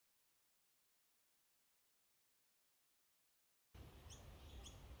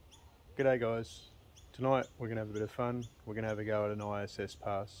G'day guys, tonight we're going to have a bit of fun. We're going to have a go at an ISS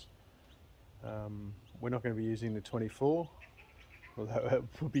pass. We're not going to be using the 24, although it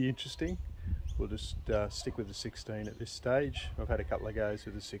will be interesting. We'll just stick with the 16 at this stage. I've had a couple of goes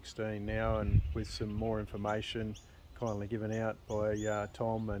with the 16 now, and with some more information kindly given out by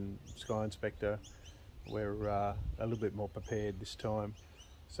Tom and Sky Inspector, we're a little bit more prepared this time.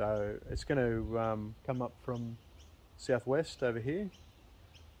 So it's going to come up from southwest over here,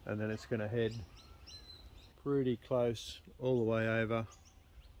 and then it's going to head pretty close all the way over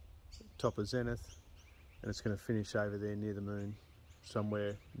top of zenith, and it's going to finish over there near the moon,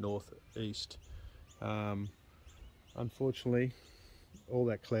 somewhere northeast. Unfortunately, all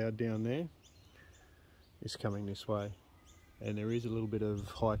that cloud down there is coming this way, and there is a little bit of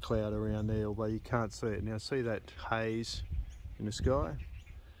high cloud around there, although you can't see it. Now see that haze in the sky?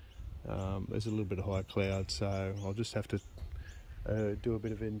 There's a little bit of high cloud, so I'll just have to do a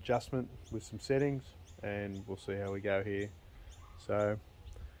bit of an adjustment with some settings, and we'll see how we go here. So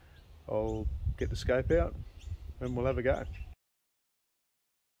I'll get the scope out and we'll have a go.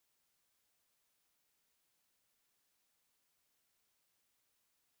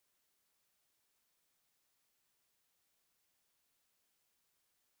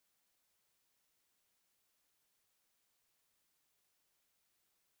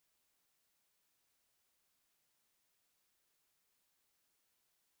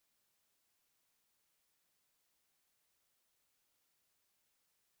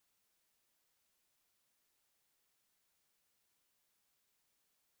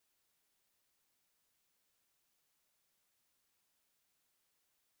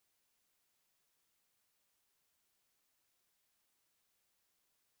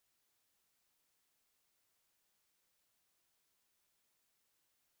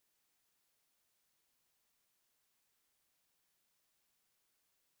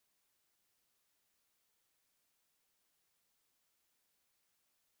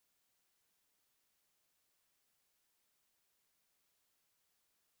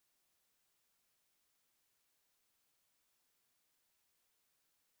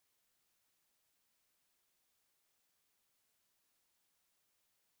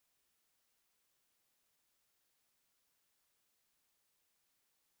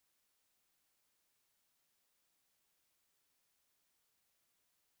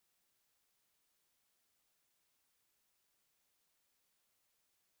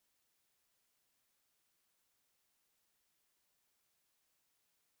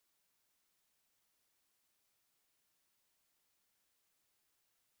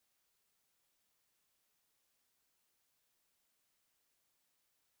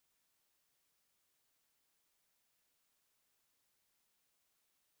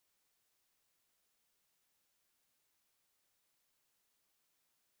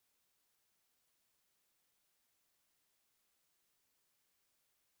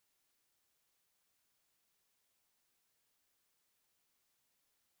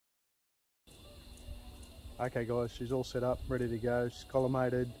 Okay guys, she's all set up, ready to go. She's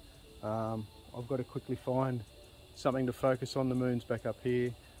collimated. I've got to quickly find something to focus on. The moon's back up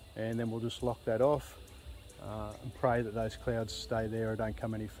here, and then we'll just lock that off and pray that those clouds stay there or don't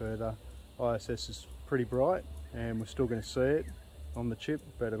come any further. ISS is pretty bright and we're still going to see it on the chip,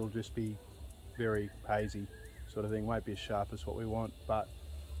 but it'll just be very hazy sort of thing. Won't be as sharp as what we want, but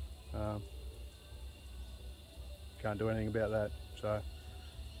can't do anything about that, so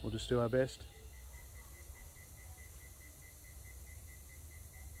we'll just do our best.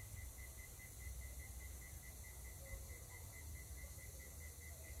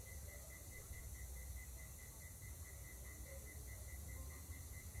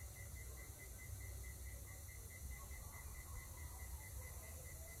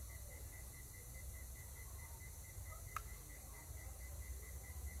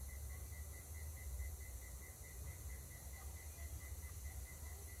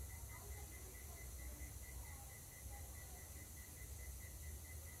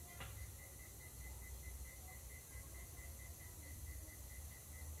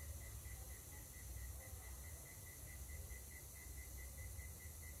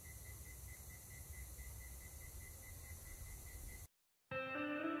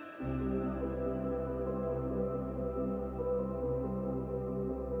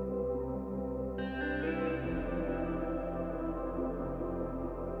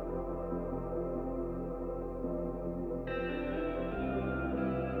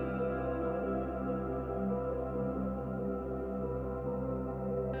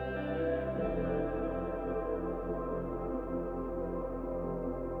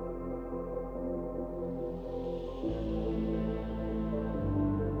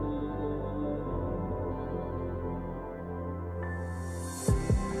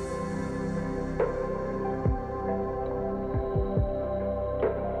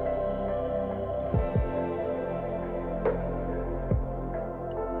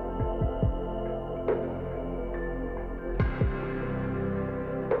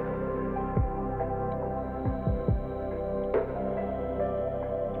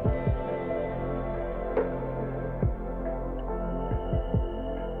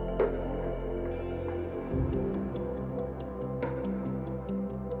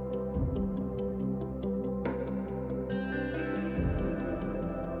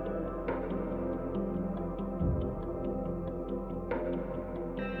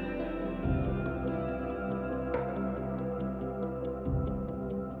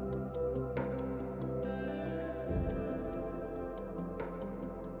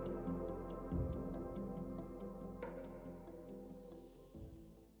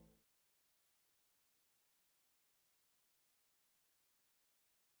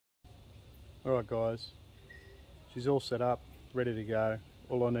 Alright guys, she's all set up, ready to go.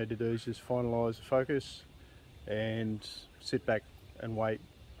 All I need to do is just finalise the focus and sit back and wait,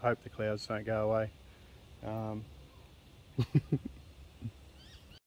 hope the clouds don't go away.